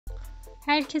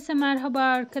Herkese merhaba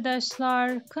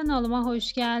arkadaşlar. Kanalıma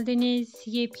hoş geldiniz.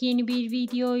 Yepyeni bir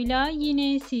videoyla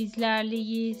yine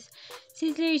sizlerleyiz.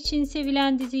 Sizler için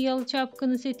sevilen dizi Yalı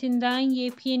Çapkını setinden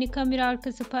yepyeni kamera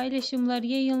arkası paylaşımları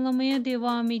yayınlamaya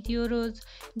devam ediyoruz.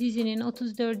 Dizinin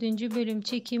 34. bölüm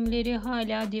çekimleri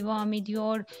hala devam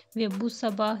ediyor ve bu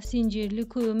sabah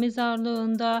Zincirlikuyu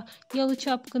mezarlığında Yalı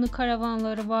Çapkını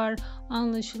karavanları var.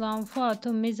 Anlaşılan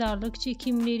Fuat'ın mezarlık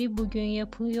çekimleri bugün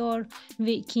yapılıyor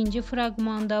ve ikinci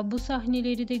fragmanda bu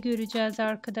sahneleri de göreceğiz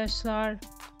arkadaşlar.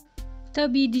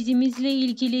 Tabii dizimizle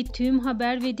ilgili tüm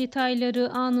haber ve detayları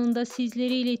anında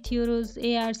sizlere iletiyoruz.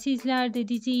 Eğer sizler de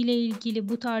diziyle ilgili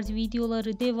bu tarz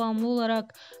videoları devamlı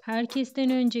olarak herkesten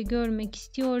önce görmek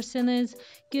istiyorsanız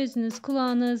gözünüz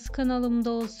kulağınız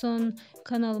kanalımda olsun.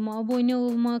 Kanalıma abone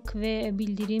olmak ve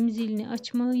bildirim zilini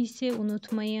açmayı ise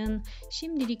unutmayın.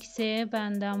 Şimdilik ise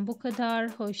benden bu kadar.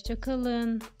 Hoşça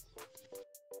kalın.